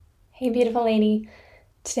Hey, beautiful lady.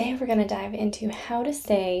 Today we're going to dive into how to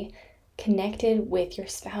stay connected with your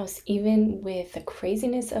spouse, even with the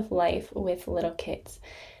craziness of life with little kids.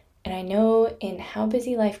 And I know in how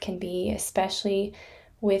busy life can be, especially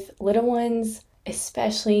with little ones,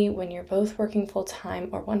 especially when you're both working full time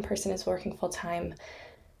or one person is working full time,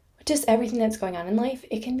 just everything that's going on in life,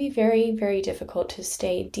 it can be very, very difficult to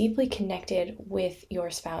stay deeply connected with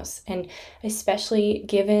your spouse. And especially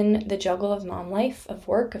given the juggle of mom life, of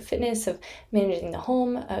work, of fitness, of managing the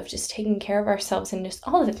home, of just taking care of ourselves and just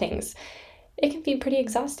all of the things, it can be pretty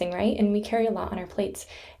exhausting, right? And we carry a lot on our plates.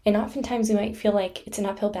 And oftentimes we might feel like it's an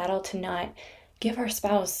uphill battle to not give our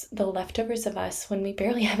spouse the leftovers of us when we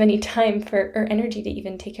barely have any time for or energy to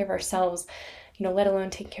even take care of ourselves, let alone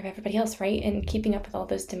taking care of everybody else, right? And keeping up with all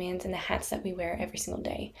those demands and the hats that we wear every single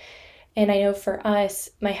day. And I know for us,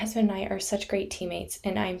 my husband and I are such great teammates,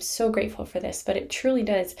 and I'm so grateful for this, but it truly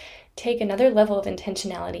does take another level of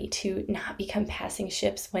intentionality to not become passing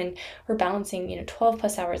ships when we're balancing, 12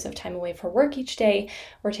 plus hours of time away for work each day.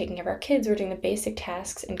 We're taking care of our kids, we're doing the basic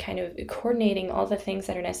tasks and kind of coordinating all the things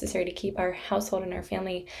that are necessary to keep our household and our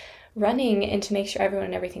family running and to make sure everyone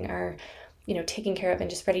and everything are taken care of and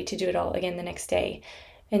just ready to do it all again the next day.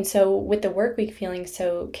 And so with the work week feeling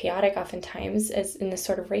so chaotic oftentimes, as in this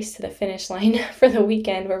sort of race to the finish line for the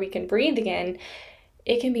weekend where we can breathe again,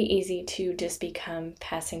 it can be easy to just become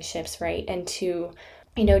passing ships, right? And to,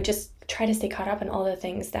 just try to stay caught up in all the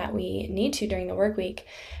things that we need to during the work week,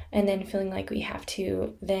 and then feeling like we have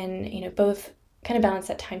to then, both kind of balance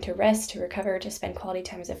that time to rest, to recover, to spend quality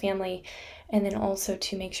time as a family, and then also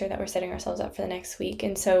to make sure that we're setting ourselves up for the next week.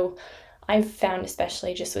 And so I've found,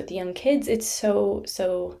 especially just with young kids, it's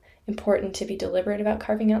so important to be deliberate about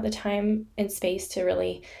carving out the time and space to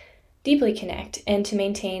really deeply connect and to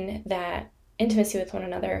maintain that intimacy with one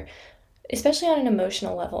another, especially on an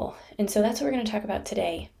emotional level. And so that's what we're going to talk about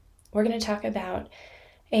today. We're going to talk about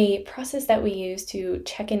a process that we use to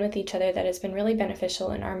check in with each other that has been really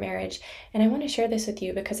beneficial in our marriage. And I want to share this with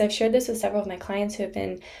you because I've shared this with several of my clients who have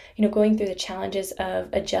been, going through the challenges of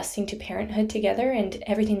adjusting to parenthood together and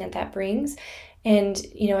everything that brings. And,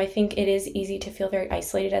 I think it is easy to feel very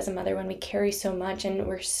isolated as a mother when we carry so much and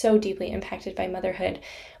we're so deeply impacted by motherhood.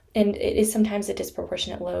 And it is sometimes a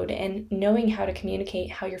disproportionate load. And knowing how to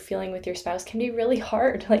communicate how you're feeling with your spouse can be really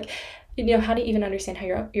hard. How to even understand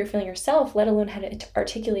how you're feeling yourself, let alone how to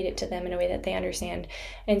articulate it to them in a way that they understand.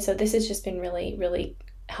 And so this has just been really, really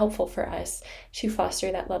helpful for us to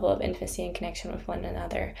foster that level of intimacy and connection with one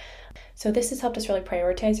another. So this has helped us really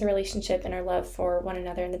prioritize our relationship and our love for one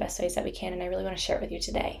another in the best ways that we can. And I really want to share it with you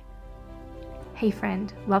today. Hey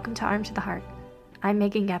friend, welcome to Arm to the Heart. I'm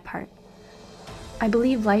Megan Gephardt. I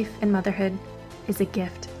believe life and motherhood is a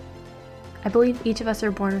gift. I believe each of us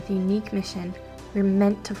are born with a unique mission we're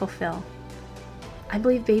meant to fulfill. I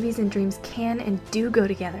believe babies and dreams can and do go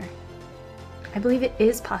together. I believe it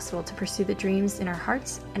is possible to pursue the dreams in our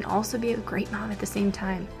hearts and also be a great mom at the same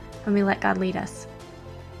time when we let God lead us.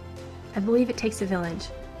 I believe it takes a village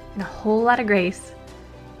and a whole lot of grace,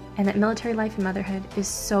 and that military life and motherhood is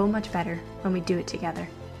so much better when we do it together.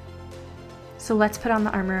 So let's put on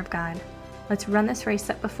the armor of God. Let's run this race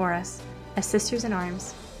set before us as sisters in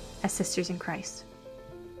arms, as sisters in Christ.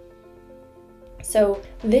 So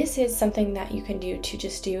this is something that you can do to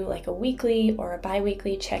just do like a weekly or a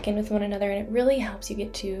bi-weekly check-in with one another, and it really helps you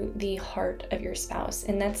get to the heart of your spouse.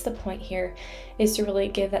 And that's the point here, is to really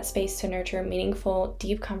give that space to nurture a meaningful,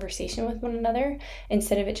 deep conversation with one another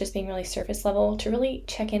instead of it just being really surface level, to really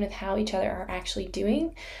check in with how each other are actually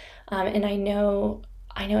doing. And I know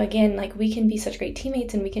again, we can be such great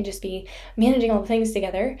teammates and we can just be managing all the things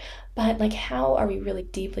together, but how are we really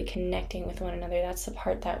deeply connecting with one another? That's the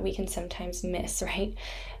part that we can sometimes miss, right?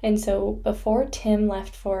 And so before Tim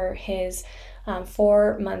left for his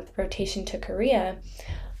 4-month rotation to Korea,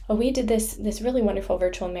 we did this really wonderful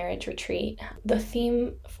virtual marriage retreat. The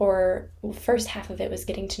theme for the first half of it was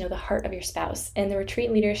getting to know the heart of your spouse. And the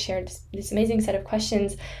retreat leaders shared this amazing set of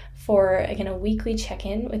questions for, again, a weekly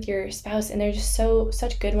check-in with your spouse. And they're just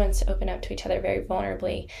such good ones to open up to each other very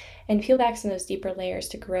vulnerably and peel back some of those deeper layers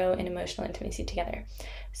to grow in emotional intimacy together.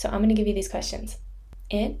 So I'm going to give you these questions.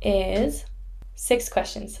 It is 6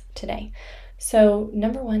 questions today. So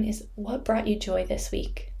number 1 is, what brought you joy this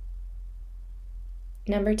week?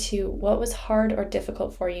 Number 2, what was hard or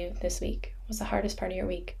difficult for you this week? What was the hardest part of your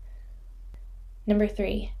week? Number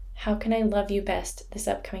 3, how can I love you best this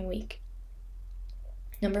upcoming week?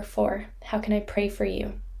 Number 4, how can I pray for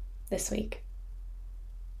you this week?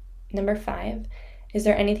 Number 5, is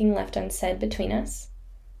there anything left unsaid between us?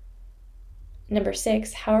 Number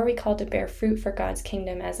 6, how are we called to bear fruit for God's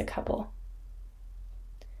kingdom as a couple?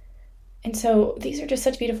 And so these are just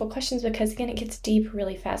such beautiful questions because, again, it gets deep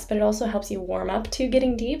really fast, but it also helps you warm up to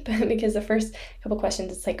getting deep because the first couple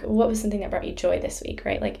questions, it's like, what was something that brought you joy this week,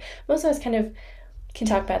 right? Like most of us kind of can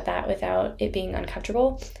talk about that without it being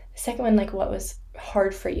uncomfortable. The second one, like what was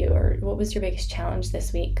hard for you or what was your biggest challenge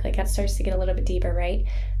this week? Like that starts to get a little bit deeper, right?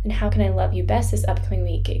 And how can I love you best this upcoming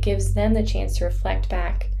week? It gives them the chance to reflect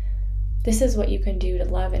back. This is what you can do to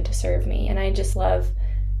love and to serve me. And I just love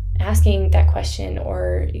asking that question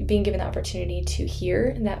or being given the opportunity to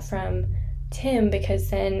hear that from Tim, because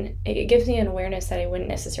then it gives me an awareness that I wouldn't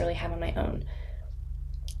necessarily have on my own.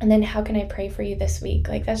 And then how can I pray for you this week?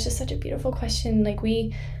 Like that's just such a beautiful question. Like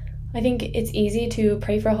I think it's easy to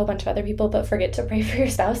pray for a whole bunch of other people, but forget to pray for your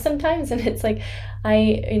spouse sometimes. And it's like,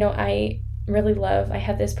 I really love, I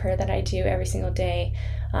have this prayer that I do every single day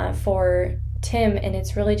for Tim, and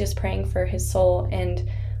it's really just praying for his soul. And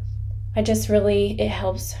it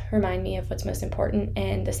helps remind me of what's most important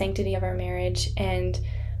and the sanctity of our marriage. And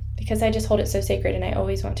because I just hold it so sacred, and I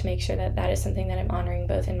always want to make sure that that is something that I'm honoring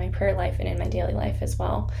both in my prayer life and in my daily life as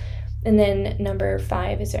well. And then number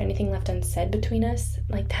 5, is there anything left unsaid between us?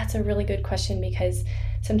 Like that's a really good question because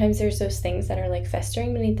sometimes there's those things that are like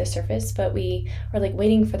festering beneath the surface, but we are like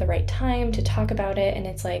waiting for the right time to talk about it. And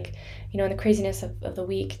it's like, in the craziness of the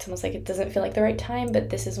week, it's almost like it doesn't feel like the right time, but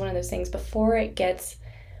this is one of those things before it gets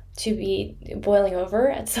to be boiling over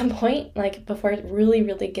at some point, like before it really,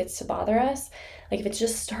 really gets to bother us. Like if it's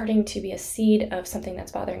just starting to be a seed of something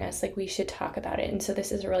that's bothering us, like we should talk about it. And so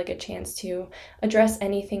this is a really good chance to address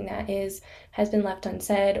anything that has been left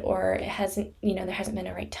unsaid, or it hasn't, there hasn't been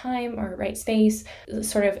a right time or right space,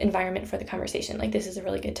 sort of environment for the conversation. Like this is a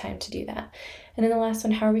really good time to do that. And then the last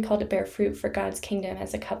one, how are we called to bear fruit for God's kingdom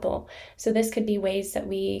as a couple? So this could be ways that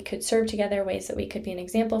we could serve together, ways that we could be an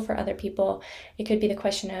example for other people. It could be the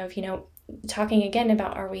question of, talking again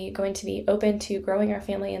about, are we going to be open to growing our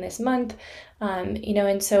family in this month?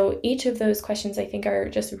 And so each of those questions I think are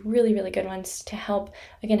just really, really good ones to help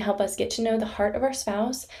us get to know the heart of our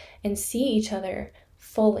spouse and see each other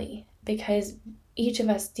fully, because each of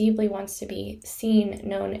us deeply wants to be seen,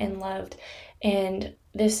 known, and loved. And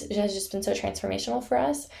this has just been so transformational for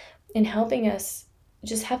us in helping us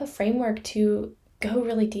just have a framework to go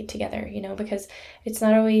really deep together, because it's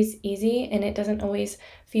not always easy, and it doesn't always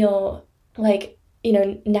feel like,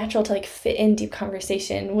 natural to like fit in deep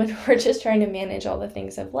conversation when we're just trying to manage all the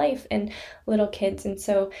things of life and little kids. And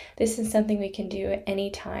so this is something we can do at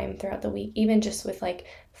any time throughout the week, even just with like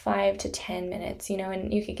 5 to 10 minutes,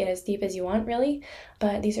 and you could get as deep as you want really,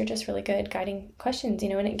 but these are just really good guiding questions,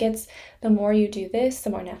 and it gets, the more you do this,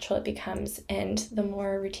 the more natural it becomes and the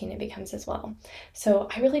more routine it becomes as well. So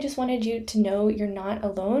I really just wanted you to know you're not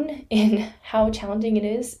alone in how challenging it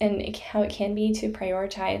is and how it can be to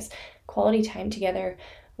prioritize quality time together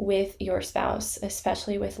with your spouse,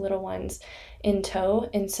 especially with little ones in tow.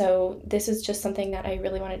 And so this is just something that I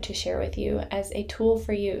really wanted to share with you as a tool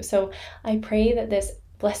for you. So I pray that this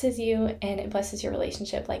blesses you and it blesses your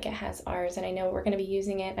relationship like it has ours. And I know we're going to be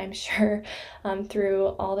using it, I'm sure, through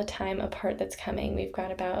all the time apart that's coming. We've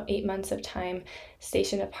got about 8 months of time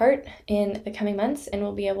stationed apart in the coming months, and Tim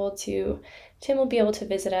will be able to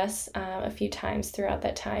visit us a few times throughout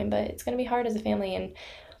that time, but it's going to be hard as a family, and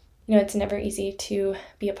it's never easy to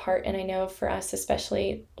be apart. And I know for us,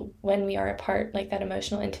 especially when we are apart, like that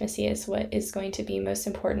emotional intimacy is what is going to be most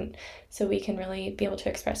important, so we can really be able to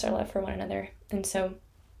express our love for one another. And so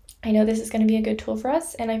I know this is going to be a good tool for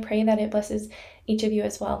us, and I pray that it blesses each of you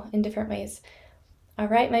as well in different ways. All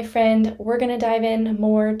right, my friend, we're going to dive in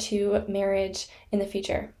more to marriage in the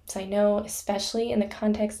future. So I know, especially in the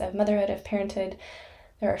context of motherhood, of parenthood,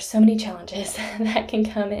 there are so many challenges that can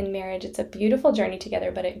come in marriage. It's a beautiful journey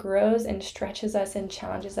together, but it grows and stretches us and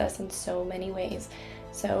challenges us in so many ways.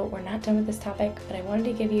 So we're not done with this topic, but I wanted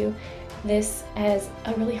to give you this as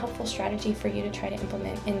a really helpful strategy for you to try to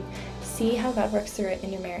implement and see how God works through it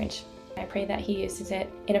in your marriage. I pray that He uses it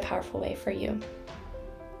in a powerful way for you.